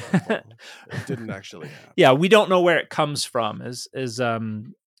apocryphal. It didn't actually happen. Yeah, we don't know where it comes from. Is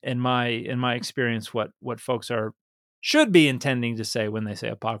in my experience what folks should be intending to say when they say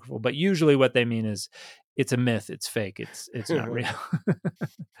apocryphal, but usually what they mean is it's a myth, it's fake, it's not real.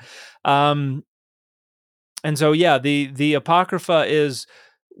 And so the Apocrypha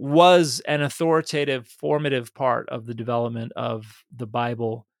was an authoritative, formative part of the development of the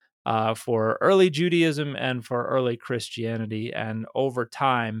Bible for early Judaism and for early Christianity, and over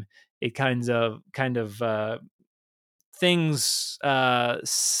time it kind of things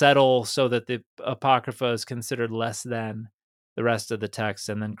settle so that the Apocrypha is considered less than the rest of the text,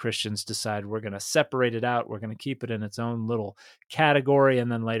 and then Christians decide we're going to separate it out, we're going to keep it in its own little category,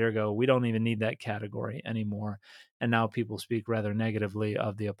 and then later go, we don't even need that category anymore. And now people speak rather negatively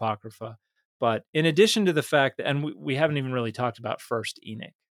of the Apocrypha. But in addition to the fact that, and we haven't even really talked about First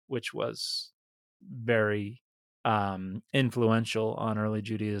Enoch, which was very influential on early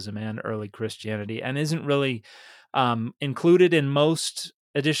Judaism and early Christianity, and isn't really included in most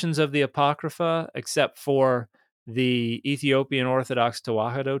editions of the Apocrypha, except for the Ethiopian Orthodox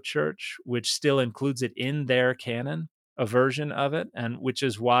Tewahedo Church, which still includes it in their canon, a version of it, and which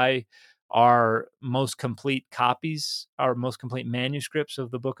is why our most complete copies, our most complete manuscripts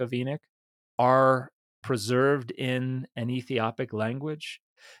of the Book of Enoch are preserved in an Ethiopic language.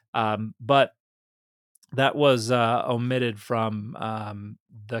 But that was omitted from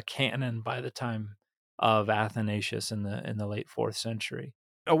the canon by the time of Athanasius in the late 4th century.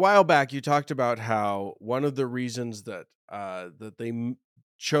 A while back, you talked about how one of the reasons that that they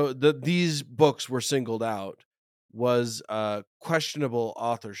chose that these books were singled out was questionable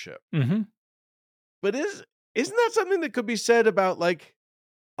authorship. Mm-hmm. But isn't that something that could be said about like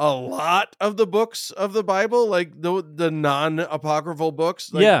a lot of the books of the Bible, like the non-apocryphal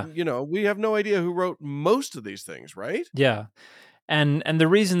books? Like, Yeah. we have no idea who wrote most of these things, right? Yeah. And the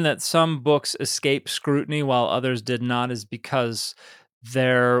reason that some books escape scrutiny while others did not is because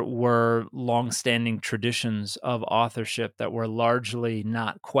there were long-standing traditions of authorship that were largely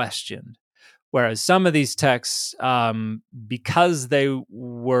not questioned. Whereas some of these texts, because they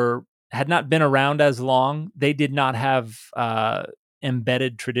had not been around as long, they did not have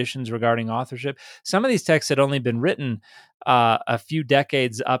embedded traditions regarding authorship. Some of these texts had only been written a few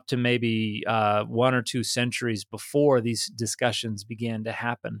decades up to maybe 1 or 2 centuries before these discussions began to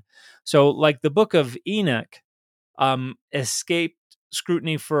happen. So, like the Book of Enoch escaped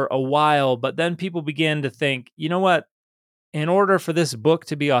scrutiny for a while, but then people began to think, you know what? In order for this book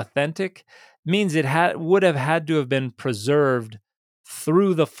to be authentic, means it would have had to have been preserved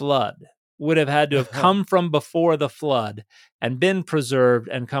through the flood, would have had to have come from before the flood and been preserved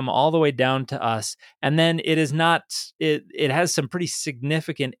and come all the way down to us. And then it is not, it has some pretty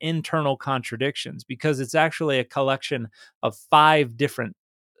significant internal contradictions because it's actually a collection of 5 different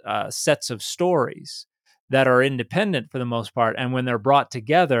sets of stories that are independent for the most part. And when they're brought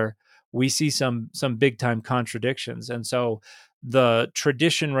together, we see some big time contradictions. And so the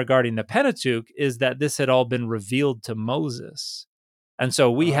tradition regarding the Pentateuch is that this had all been revealed to Moses. And so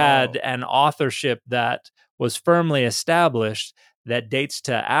we had an authorship that was firmly established that dates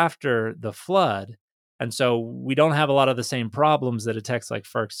to after the flood. And so we don't have a lot of the same problems that a text like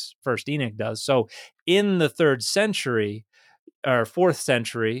First Enoch does. So in the 3rd century or 4th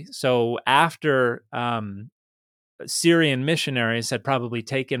century, so after Syrian missionaries had probably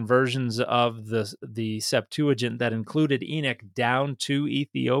taken versions of the Septuagint that included Enoch down to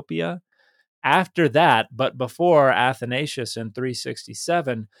Ethiopia. After that, but before Athanasius in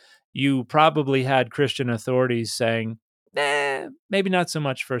 367, you probably had Christian authorities saying, maybe not so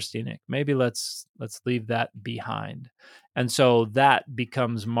much First Enoch. Maybe let's leave that behind. And so that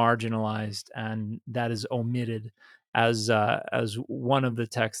becomes marginalized, and that is omitted as one of the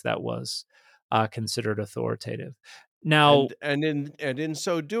texts that was considered authoritative. Now, and in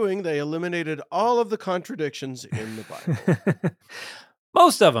so doing, they eliminated all of the contradictions in the Bible.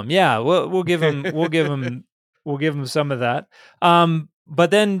 Most of them, yeah. We'll give them some of that.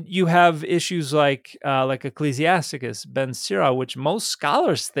 But then you have issues like Ecclesiasticus, Ben Sira, which most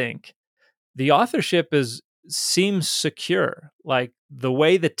scholars think the authorship seems secure. Like the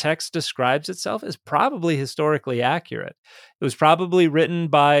way the text describes itself is probably historically accurate. It was probably written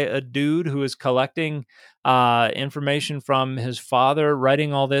by a dude who is collecting information from his father,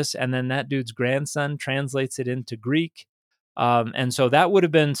 writing all this, and then that dude's grandson translates it into Greek. And so that would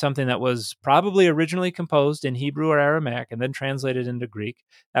have been something that was probably originally composed in Hebrew or Aramaic and then translated into Greek.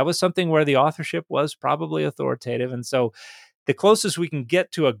 That was something where the authorship was probably authoritative. And so the closest we can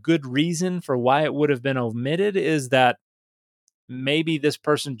get to a good reason for why it would have been omitted is that maybe this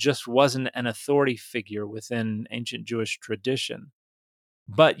person just wasn't an authority figure within ancient Jewish tradition.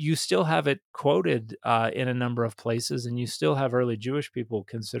 But you still have it quoted in a number of places, and you still have early Jewish people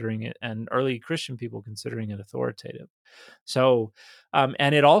considering it and early Christian people considering it authoritative. So,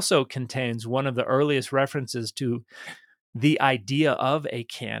 and it also contains one of the earliest references to the idea of a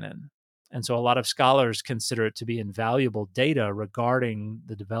canon. And so a lot of scholars consider it to be invaluable data regarding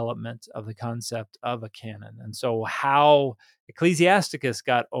the development of the concept of a canon. And so how Ecclesiasticus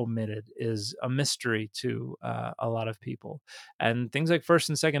got omitted is a mystery to a lot of people. And things like 1st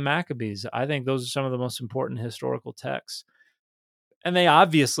and 2nd Maccabees, I think those are some of the most important historical texts. And they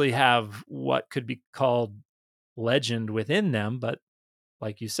obviously have what could be called legend within them, but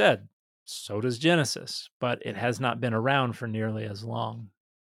like you said, so does Genesis, but it has not been around for nearly as long.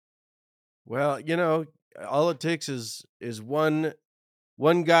 Well, all it takes is one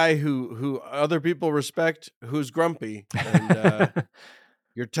guy who other people respect, who's grumpy, and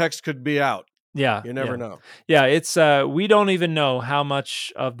your text could be out. Yeah. You never know. Yeah, it's we don't even know how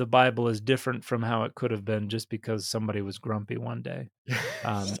much of the Bible is different from how it could have been just because somebody was grumpy one day.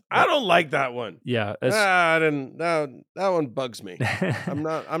 I don't like that one. Yeah, I didn't. That one bugs me. I'm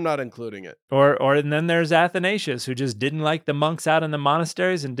not including it. And then there's Athanasius, who just didn't like the monks out in the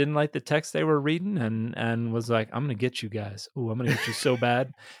monasteries and didn't like the text they were reading, and was like, "I'm going to get you guys. Oh, I'm going to get you so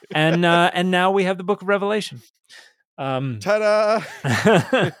bad." And now we have the Book of Revelation. Ta-da!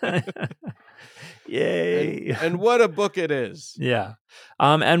 Yay! And what a book it is. Yeah.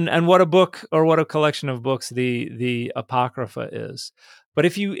 And what a book, or what a collection of books the Apocrypha is. But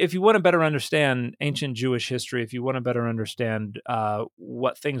if you want to better understand ancient Jewish history, if you want to better understand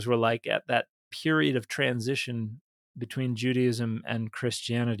what things were like at that period of transition between Judaism and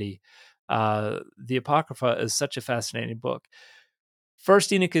Christianity, the Apocrypha is such a fascinating book.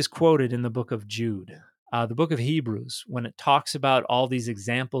 First Enoch is quoted in the book of Jude. The book of Hebrews, when it talks about all these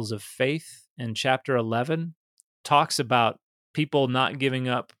examples of faith in chapter 11, talks about people not giving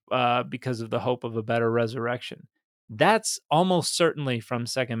up because of the hope of a better resurrection. That's almost certainly from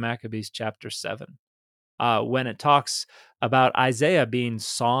 2 Maccabees chapter 7. When it talks about Isaiah being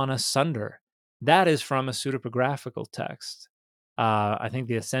sawn asunder, that is from a pseudepigraphical text. I think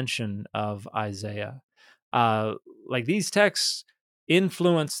the Ascension of Isaiah. Like these texts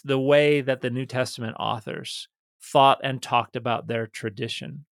influenced the way that the New Testament authors thought and talked about their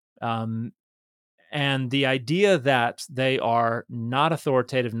tradition. And the idea that they are not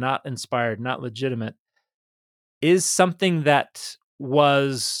authoritative, not inspired, not legitimate is something that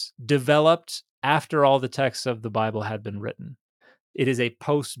was developed after all the texts of the Bible had been written. It is a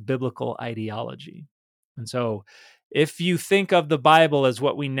post-biblical ideology. And so if you think of the Bible as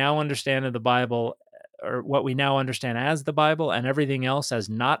what we now understand of the Bible, or what we now understand as the Bible, and everything else as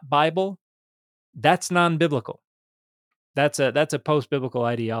not Bible, that's non-biblical. That's a post-biblical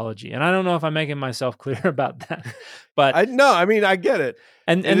ideology. And I don't know if I'm making myself clear about that. But I get it.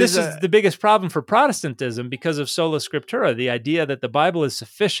 And this is the biggest problem for Protestantism because of sola scriptura, the idea that the Bible is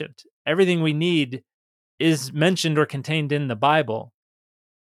sufficient. Everything we need is mentioned or contained in the Bible.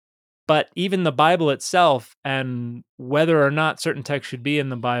 But even the Bible itself, and whether or not certain texts should be in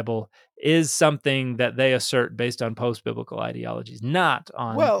the Bible, is something that they assert based on post-biblical ideologies, not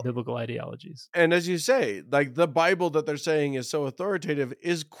on biblical ideologies. And as you say, like the Bible that they're saying is so authoritative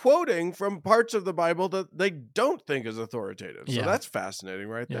is quoting from parts of the Bible that they don't think is authoritative. So that's fascinating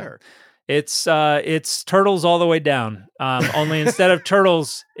right there. It's turtles all the way down. Only instead of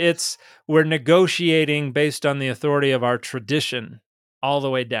turtles, we're negotiating based on the authority of our tradition all the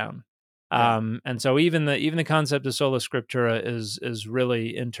way down. And so even the concept of sola scriptura is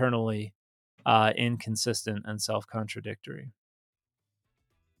really internally inconsistent and self-contradictory.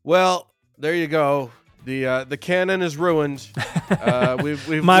 Well, there you go. The canon is ruined.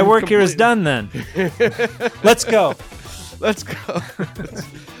 My work here is done. Then let's go. Let's go.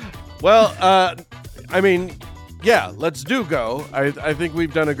 Well, let's go. I think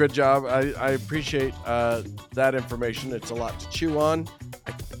we've done a good job. I appreciate that information. It's a lot to chew on.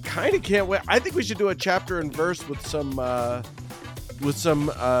 I kind of can't wait. I think we should do a chapter and verse with some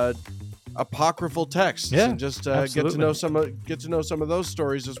apocryphal texts, and just get to know some of those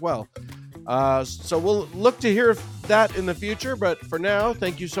stories as well. So we'll look to hear that in the future. But for now,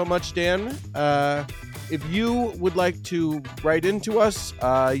 thank you so much, Dan. If you would like to write into us,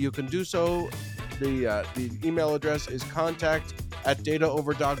 you can do so. The email address is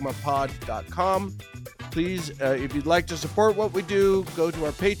contact@dataoverdogmapod.com. Please, if you'd like to support what we do, go to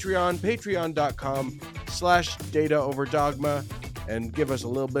our Patreon, patreon.com/dataoverdogma, and give us a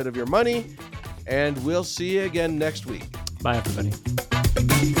little bit of your money. And we'll see you again next week. Bye, everybody.